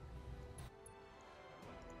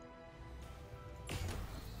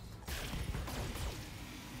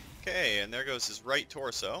 Okay, and there goes his right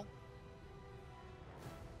torso.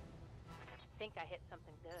 Think I hit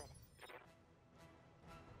something good.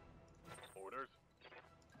 Orders.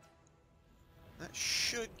 That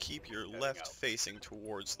should keep your left facing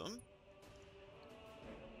towards them.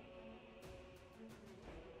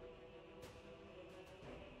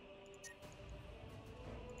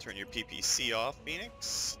 Turn your PPC off,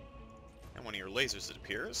 Phoenix. And one of your lasers, it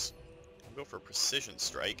appears. We'll go for a precision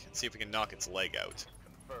strike and see if we can knock its leg out.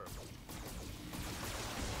 Confirmed.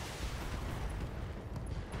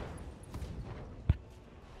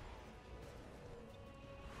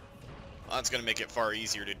 Well, that's going to make it far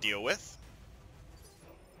easier to deal with.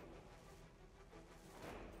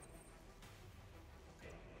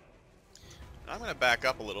 I'm going to back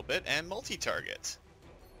up a little bit and multi-target.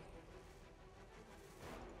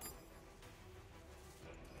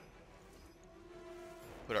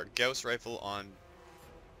 Put our Gauss rifle on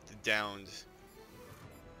the downed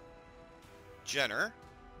Jenner.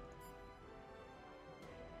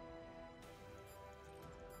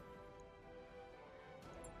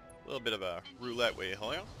 A little bit of a roulette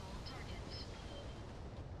wheel here.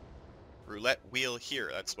 Roulette wheel here,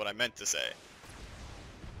 that's what I meant to say.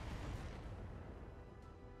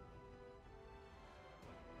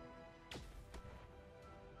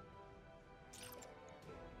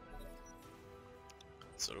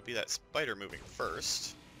 So it'll be that spider moving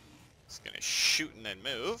first. It's gonna shoot and then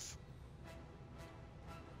move.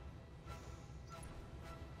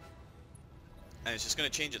 And it's just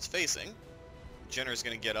gonna change its facing. Jenner's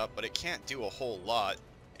gonna get up, but it can't do a whole lot.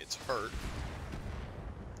 It's hurt.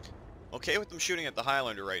 Okay with them shooting at the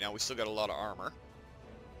Highlander right now, we still got a lot of armor.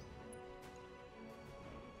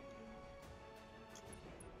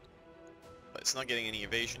 But it's not getting any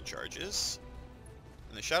evasion charges.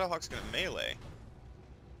 And the Shadowhawk's gonna melee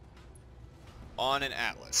on an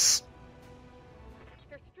Atlas.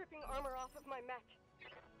 They're stripping armor off of my mech.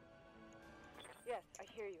 Yes, I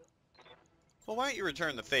hear you. Well, why don't you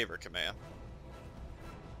return the favor, Kamea?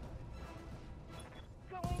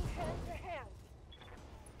 Going hand to hand.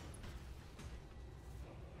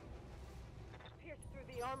 Pierce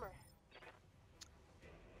through the armor.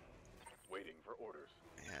 Waiting for orders.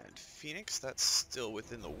 And Phoenix, that's still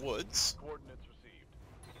within the woods. Coordinates received.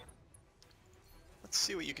 Let's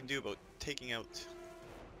see what you can do about taking out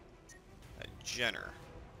a Jenner.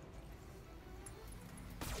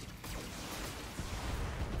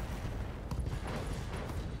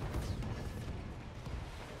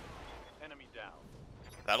 Enemy down.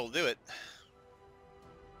 That'll do it.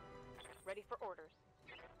 Ready for orders.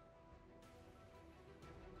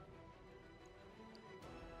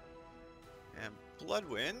 And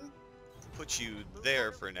Bloodwind puts you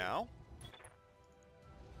there for now.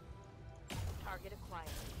 Target acquired.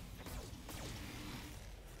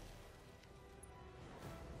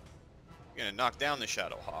 You're gonna knock down the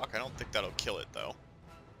Shadowhawk. I don't think that'll kill it though.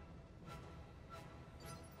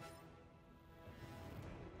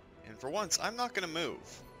 And for once, I'm not gonna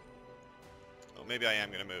move. Well, maybe I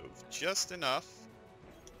am gonna move. Just enough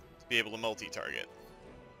to be able to multi-target.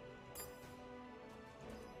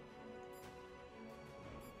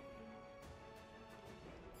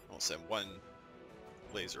 I'll send one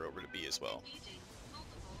laser over to B as well. Engaging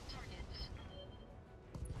multiple targets.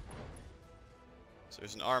 So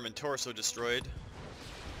there's an arm and torso destroyed.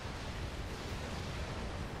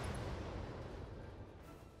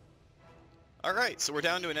 Alright, so we're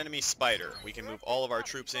down to an enemy spider. We can move all of our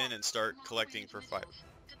troops in and start collecting for fire.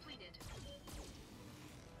 Depleted.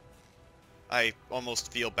 I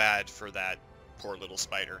almost feel bad for that poor little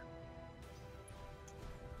spider.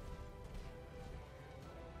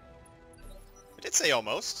 I did say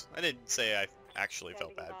almost. I didn't say I actually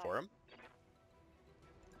felt bad for him.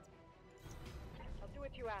 I'll do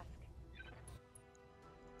what you ask.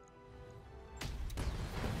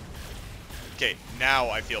 Okay, now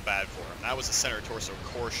I feel bad for him. That was a center torso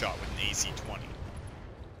core shot with an AC-20.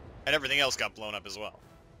 And everything else got blown up as well.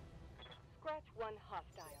 Scratch one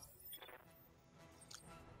hostile.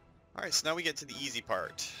 Alright, so now we get to the easy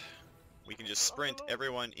part. We can just sprint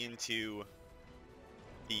everyone into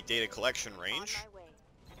the data collection range On my way.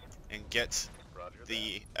 and get Roger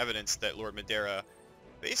the evidence that Lord Madeira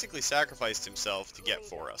basically sacrificed himself to get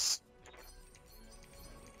for us.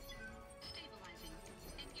 Stabilizing.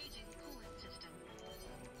 Engaging coolant system.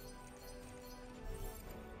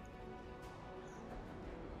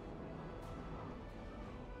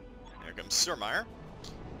 There comes Surmire.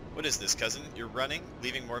 What is this, cousin? You're running,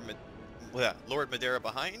 leaving Lord Madeira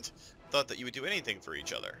behind? Thought that you would do anything for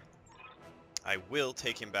each other. I will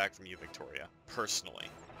take him back from you, Victoria, personally.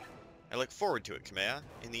 I look forward to it, Kamea.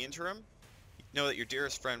 In the interim, know that your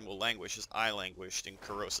dearest friend will languish as I languished in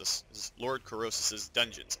Lord Corrosus's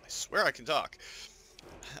dungeons. I swear I can talk.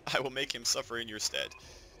 I will make him suffer in your stead.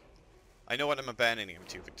 I know what I'm abandoning him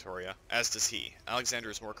to, Victoria, as does he.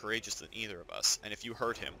 Alexander is more courageous than either of us, and if you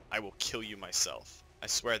hurt him, I will kill you myself. I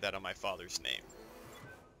swear that on my father's name.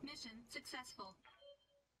 Mission successful.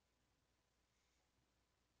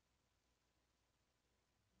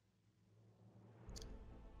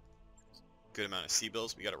 good amount of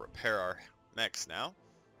C-bills. We gotta repair our mechs now.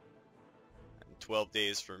 And 12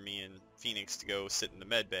 days for me and Phoenix to go sit in the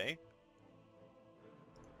med bay.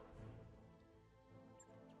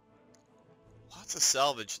 Lots of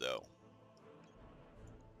salvage though.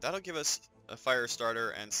 That'll give us a fire starter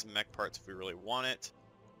and some mech parts if we really want it.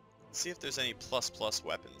 Let's see if there's any plus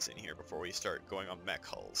weapons in here before we start going on mech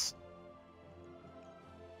hulls.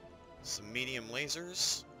 Some medium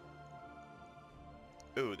lasers.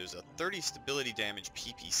 Ooh, there's a 30 stability damage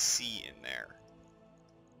PPC in there.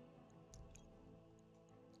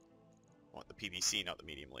 I want the PPC, not the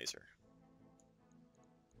medium laser.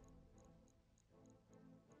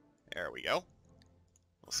 There we go.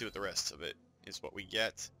 We'll see what the rest of it is what we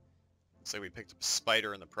get. Looks like we picked up a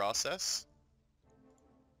spider in the process.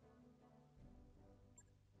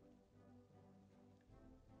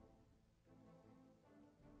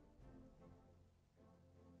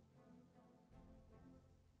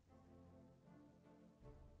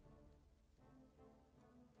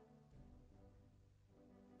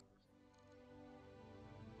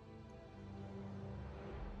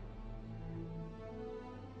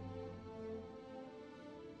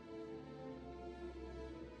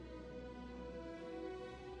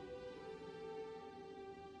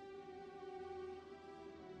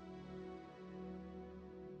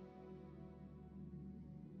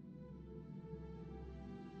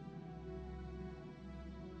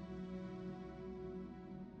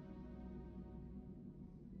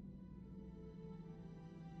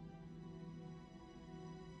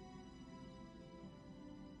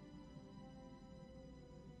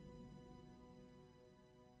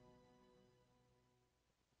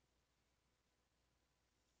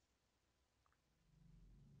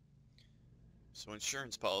 So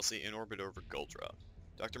insurance policy in orbit over Guldra.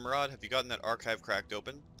 Dr. Murad, have you gotten that archive cracked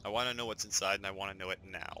open? I want to know what's inside and I want to know it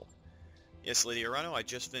now. Yes, Lady Arano, I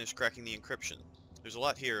just finished cracking the encryption. There's a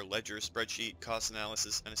lot here, ledger, spreadsheet, cost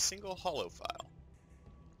analysis, and a single hollow file.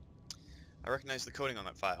 I recognize the coding on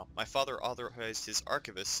that file. My father authorized his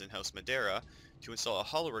archivists in House Madeira to install a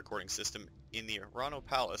hollow recording system in the Arano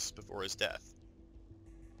Palace before his death.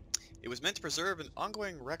 It was meant to preserve an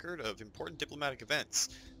ongoing record of important diplomatic events.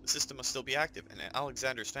 The system must still be active, and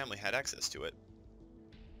Alexander's family had access to it.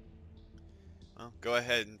 Well, go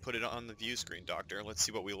ahead and put it on the view screen, Doctor. Let's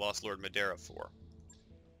see what we lost Lord Madeira for.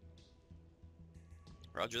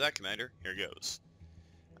 Roger that, Commander. Here goes.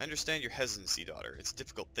 I understand your hesitancy, daughter. It's a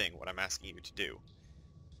difficult thing, what I'm asking you to do.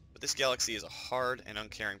 But this galaxy is a hard and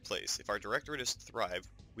uncaring place. If our Directorate is to thrive,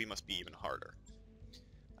 we must be even harder.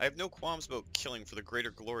 I have no qualms about killing for the greater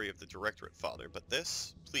glory of the Directorate, Father, but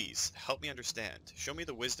this, please, help me understand. Show me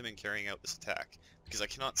the wisdom in carrying out this attack, because I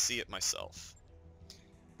cannot see it myself.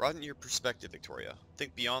 Broaden your perspective, Victoria.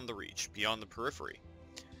 Think beyond the reach, beyond the periphery.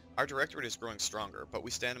 Our Directorate is growing stronger, but we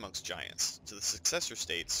stand amongst giants. To the successor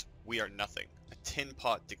states, we are nothing. A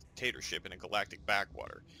tin-pot dictatorship in a galactic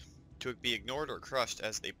backwater, to be ignored or crushed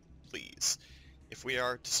as they please. If we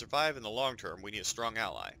are to survive in the long term, we need a strong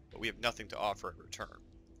ally, but we have nothing to offer in return.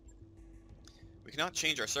 We cannot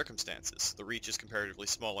change our circumstances. The reach is comparatively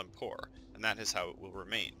small and poor, and that is how it will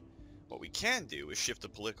remain. What we can do is shift the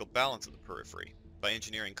political balance of the periphery. By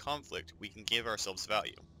engineering conflict, we can give ourselves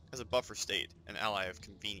value, as a buffer state, an ally of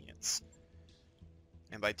convenience.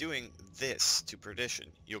 And by doing this to perdition,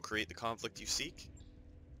 you'll create the conflict you seek?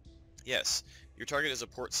 Yes, your target is a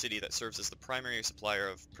port city that serves as the primary supplier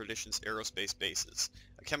of Perdition's aerospace bases.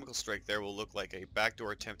 A chemical strike there will look like a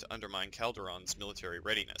backdoor attempt to undermine Calderon's military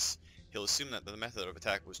readiness. He'll assume that the method of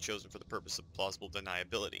attack was chosen for the purpose of plausible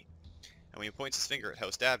deniability. And when he points his finger at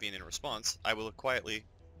House Davian in response, I will quietly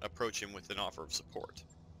approach him with an offer of support.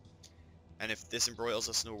 And if this embroils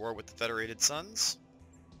us in a war with the Federated Suns?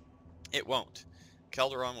 It won't.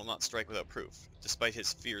 Calderon will not strike without proof. Despite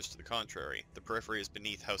his fears to the contrary, the periphery is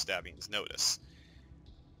beneath House Davian's notice.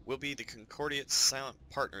 We'll be the Concordiate's silent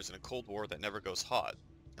partners in a Cold War that never goes hot,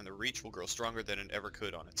 and the Reach will grow stronger than it ever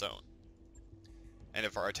could on its own. And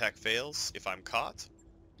if our attack fails, if I'm caught,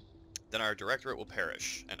 then our Directorate will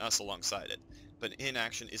perish, and us alongside it. But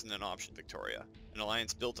inaction isn't an option, Victoria. An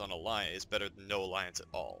alliance built on a lie is better than no alliance at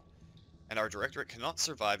all. And our Directorate cannot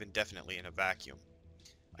survive indefinitely in a vacuum.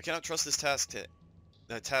 I cannot trust this task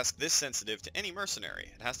this sensitive to any mercenary.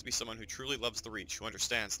 It has to be someone who truly loves the Reach, who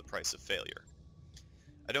understands the price of failure.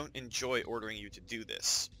 I don't enjoy ordering you to do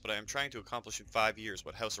this, but I am trying to accomplish in 5 years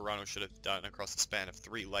what House Arano should have done across the span of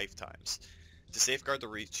 3 lifetimes. To safeguard the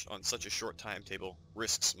Reach on such a short timetable,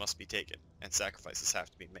 risks must be taken, and sacrifices have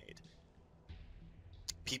to be made.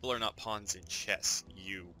 People are not pawns in chess,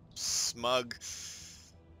 you smug...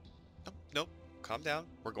 Nope, calm down.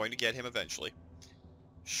 We're going to get him eventually.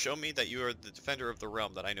 Show me that you are the defender of the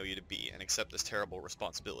realm that I know you to be, and accept this terrible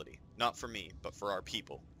responsibility. Not for me, but for our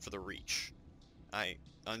people, for the Reach. I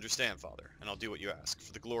understand, Father, and I'll do what you ask,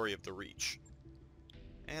 for the glory of the Reach.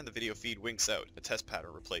 And the video feed winks out. A test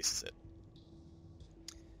pattern replaces it.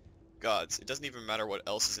 Gods, it doesn't even matter what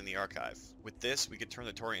else is in the archive. With this, we could turn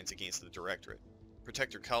the Taurians against the Directorate.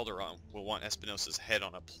 Protector Calderon will want Espinosa's head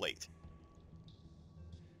on a plate.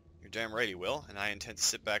 You're damn right he will, and I intend to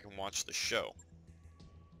sit back and watch the show.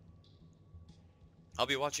 I'll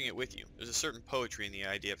be watching it with you. There's a certain poetry in the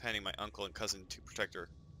idea of handing my uncle and cousin to Protector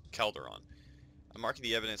Calderon. I'm marking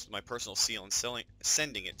the evidence with my personal seal and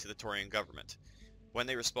sending it to the Taurian government. When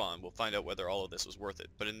they respond, we'll find out whether all of this was worth it,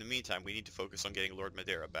 but in the meantime, we need to focus on getting Lord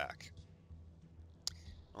Madeira back.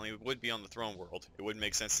 Only it would be on the throne world. It wouldn't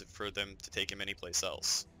make sense for them to take him anyplace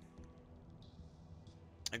else.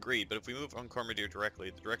 Agreed, but if we move on Cormadir directly,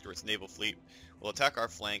 the Directorate's naval fleet will attack our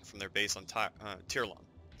flank from their base on Tirlon.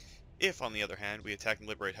 If, on the other hand, we attack and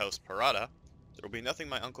liberate House Parada, there will be nothing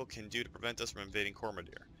my uncle can do to prevent us from invading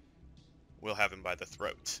Cormadir. We'll have him by the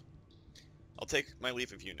throat. I'll take my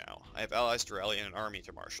leave of you now. I have allies to rally and an army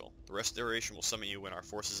to marshal. The Restoration will summon you when our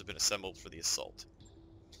forces have been assembled for the assault.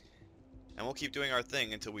 And we'll keep doing our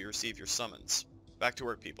thing until we receive your summons. Back to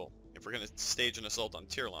work, people. If we're going to stage an assault on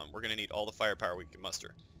Tirlon, we're going to need all the firepower we can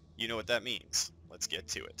muster. You know what that means. Let's get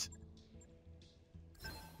to it.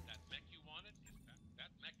 That mech you wanted, that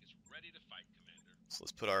mech is ready to fight, Commander. So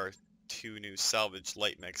let's put our 2 new salvaged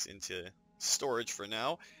light mechs into storage for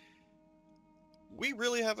now. We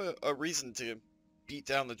really have a reason to beat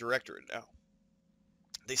down the Directorate now.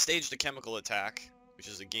 They staged a chemical attack, which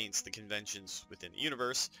is against the conventions within the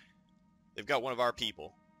universe. They've got one of our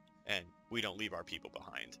people, and we don't leave our people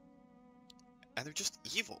behind. And they're just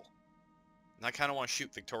evil. And I kind of want to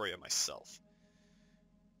shoot Victoria myself.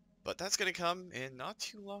 But that's going to come in not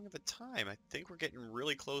too long of a time. I think we're getting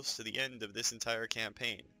really close to the end of this entire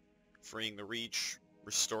campaign. Freeing the Reach,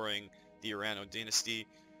 restoring the Arano dynasty,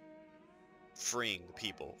 freeing the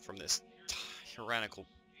people from this tyrannical...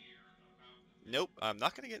 Nope, I'm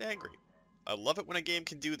not going to get angry. I love it when a game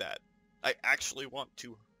can do that. I actually want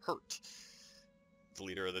to hurt the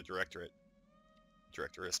leader of the Directorate,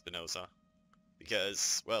 Director Espinosa,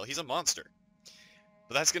 because, well, he's a monster.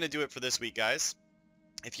 But that's going to do it for this week, guys.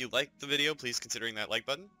 If you liked the video, please consider hitting that like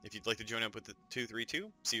button. If you'd like to join up with the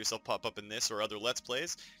 232, see yourself pop up in this or other Let's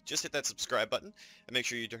Plays, just hit that subscribe button, and make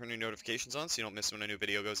sure you turn your notifications on so you don't miss when a new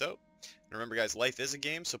video goes out. And remember, guys, life is a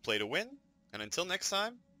game, so play to win. And until next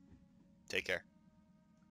time, take care.